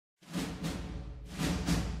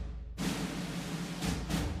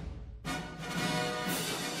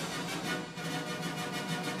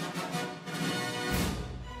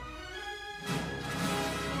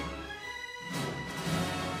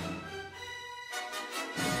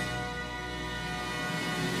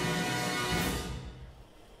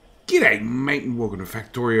G'day mate and welcome to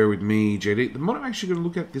Factorio with me, JD. The mod I'm actually going to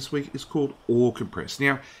look at this week is called Ore Compress.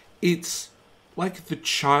 Now, it's like the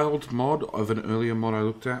child mod of an earlier mod I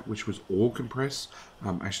looked at, which was Ore Compress.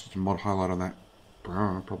 Actually did a mod highlight on that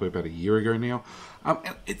probably about a year ago now. And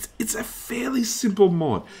it's a fairly simple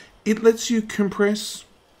mod. It lets you compress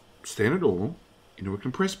standard ore into a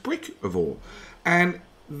compressed brick of ore. And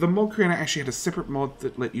the mod creator actually had a separate mod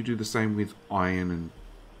that let you do the same with iron and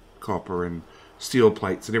copper and steel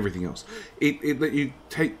plates and everything else. It let you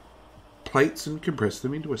take plates and compress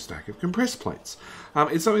them into a stack of compressed plates.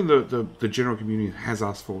 It's something the general community has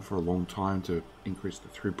asked for a long time to increase the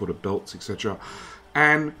throughput of belts, etc.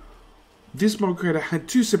 And this mod creator had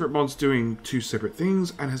two separate mods doing two separate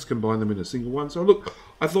things and has combined them in a single one. So look,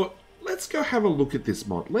 I thought, let's go have a look at this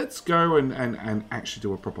mod. Let's go and actually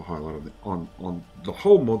do a proper highlight on the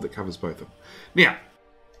whole mod that covers both of them. Now,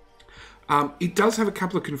 it does have a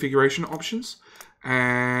couple of configuration options,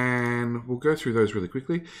 and we'll go through those really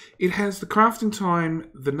quickly. It has the crafting time,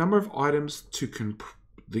 the number of items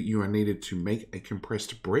that you are needed to make a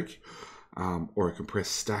compressed brick, or a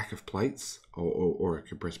compressed stack of plates, or a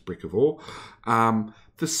compressed brick of ore.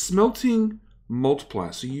 The smelting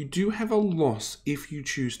multiplier, so you do have a loss if you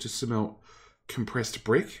choose to smelt compressed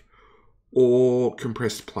brick or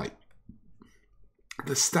compressed plate.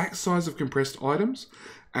 The stack size of compressed items,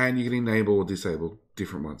 and you can enable or disable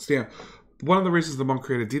different ones. Now, one of the reasons the mod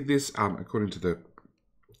creator did this, according to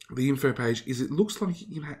the info page, is it looks like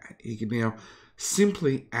you can now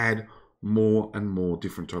simply add more and more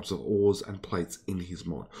different types of ores and plates in his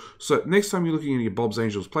mod. So next time you're looking at your Bob's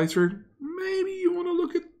Angels playthrough, maybe you want to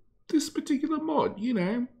look at this particular mod,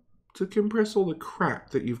 to compress all the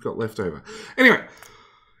crap that you've got left over. Anyway,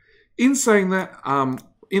 in saying that,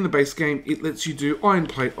 in the base game, it lets you do iron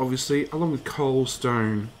plate, obviously, along with coal,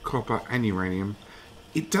 stone, copper, and uranium.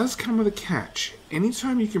 It does come with a catch.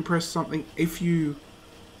 Anytime you compress something, if you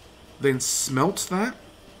then smelt that,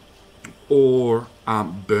 or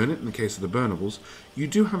burn it, in the case of the burnables, you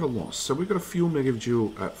do have a loss. So we've got a fuel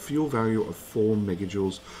value of 4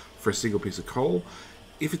 megajoules for a single piece of coal.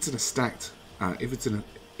 If it's in a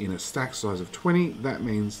stack size of 20, that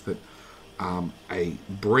means that a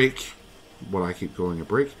brick, what I keep calling a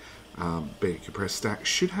brick, being a compressed stack,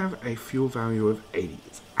 should have a fuel value of 80.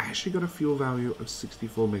 It's actually got a fuel value of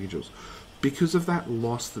 64 megajoules because of that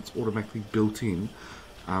loss that's automatically built in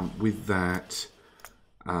with that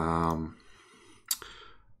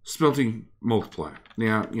smelting multiplier.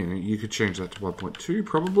 Now, you could change that to 1.2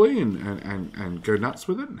 probably and go nuts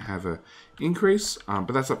with it and have an increase,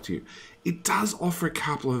 but that's up to you. It does offer a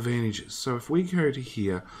couple of advantages. So if we go to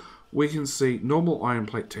here, we can see normal iron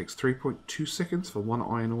plate takes 3.2 seconds for one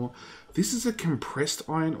iron ore. This is a compressed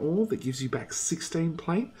iron ore that gives you back 16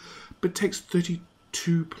 plate, but takes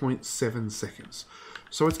 32.7 seconds.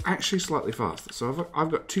 So it's actually slightly faster. So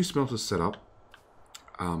I've got two smelters set up.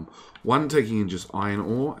 One taking in just iron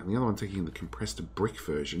ore, and the other one taking in the compressed brick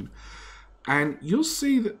version. And you'll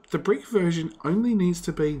see that the brick version only needs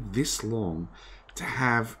to be this long to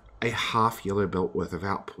have a half yellow belt worth of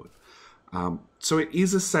output. So it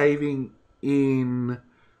is a saving in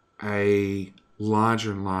a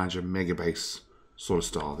larger and larger mega base sort of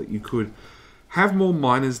style, that you could have more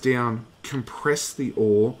miners down, compress the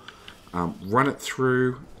ore, run it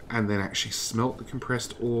through, and then actually smelt the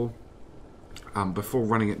compressed ore before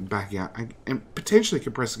running it back out, and potentially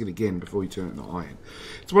compressing it again before you turn it into iron.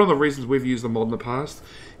 It's one of the reasons we've used the mod in the past.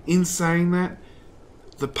 In saying that,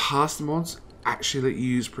 the past mods actually let you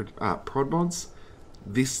use prod mods.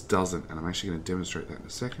 This doesn't, and I'm actually going to demonstrate that in a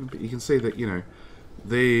second. But you can see that,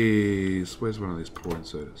 where's one of these pour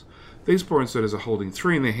inserters? These pour inserters are holding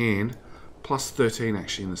 3 in their hand, plus 13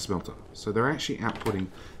 actually in the smelter. So they're actually outputting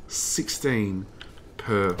 16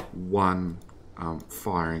 per one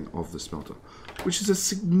firing of the smelter, which is a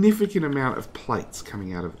significant amount of plates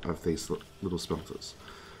coming out of these little smelters.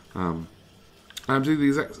 I'm doing the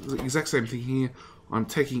exact same thing here. I'm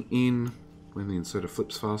taking in, when the inserter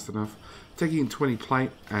flips fast enough, taking in 20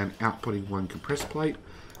 plate and outputting 1 compressed plate,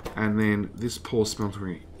 and then this pour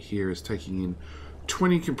smelter here is taking in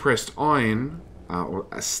 20 compressed iron, or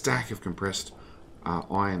a stack of compressed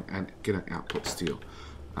iron, and going to output steel.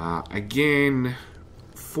 Again,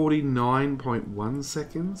 49.1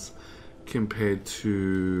 seconds compared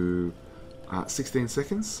to 16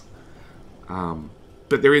 seconds.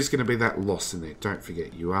 But there is going to be that loss in there. Don't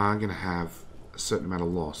forget, you are going to have a certain amount of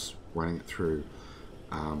loss running it through.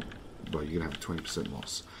 Well, you're going to have a 20%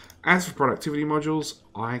 loss. As for productivity modules,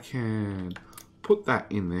 I can put that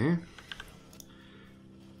in there.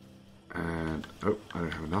 And, oh, I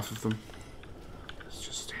don't have enough of them. Let's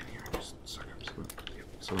just stand here and just suck up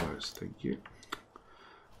some of those. Thank you.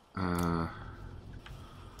 run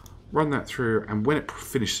that through, and when it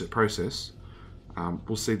finishes the process,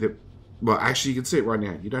 we'll see that, well, actually you can see it right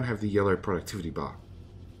now, you don't have the yellow productivity bar.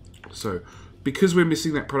 So because we're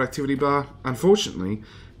missing that productivity bar, unfortunately,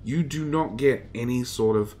 you do not get any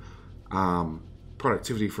sort of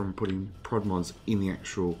productivity from putting prod mods in the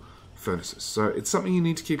actual furnaces. So it's something you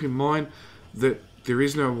need to keep in mind, that there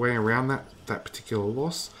is no way around that particular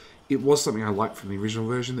loss. It was something I liked from the original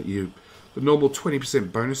version, that the normal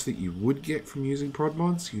 20% bonus that you would get from using prod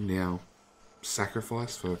mods, you now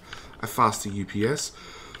sacrifice for a faster UPS.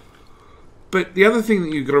 But the other thing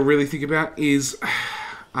that you've got to really think about is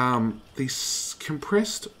the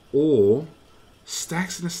compressed ore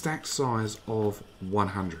stacks in a stack size of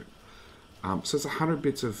 100. So it's 100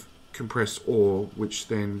 bits of compressed ore, which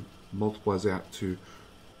then multiplies out to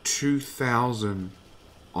 2,000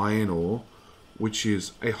 iron ore, which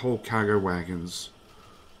is a whole cargo wagon's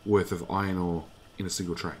worth of iron ore in a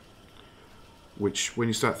single train. Which, when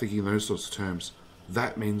you start thinking in those sorts of terms,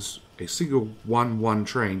 that means a single 1-1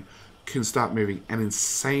 train can start moving an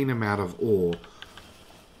insane amount of ore.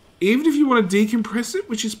 Even if you want to decompress it,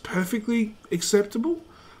 which is perfectly acceptable,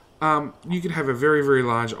 you can have a very, very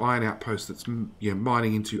large iron outpost that's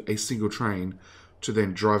mining into a single train to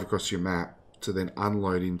then drive across your map to then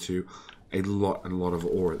unload into a lot of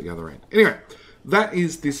ore at the other end. Anyway, that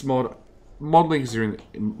is this mod. Mod link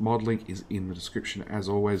is in the description, as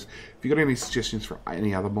always. If you've got any suggestions for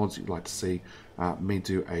any other mods you'd like to see me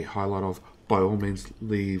do a highlight of, by all means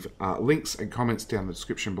leave links and comments down the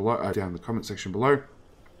description below, down in the comment section below.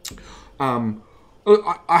 I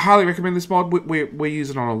highly recommend this mod. We're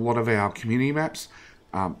using it on a lot of our community maps,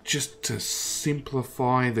 just to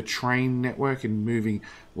simplify the train network and moving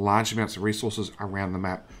large amounts of resources around the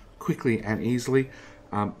map quickly and easily.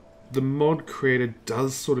 The mod creator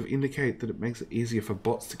does sort of indicate that it makes it easier for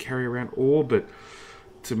bots to carry around ore, but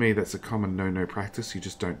to me that's a common no practice. You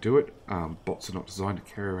just don't do it. Bots are not designed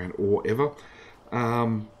to carry around ore ever.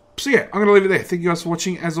 So yeah, I'm going to leave it there. Thank you guys for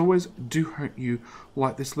watching. As always, do hope you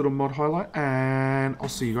like this little mod highlight, and I'll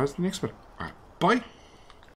see you guys in the next one. Alright, bye.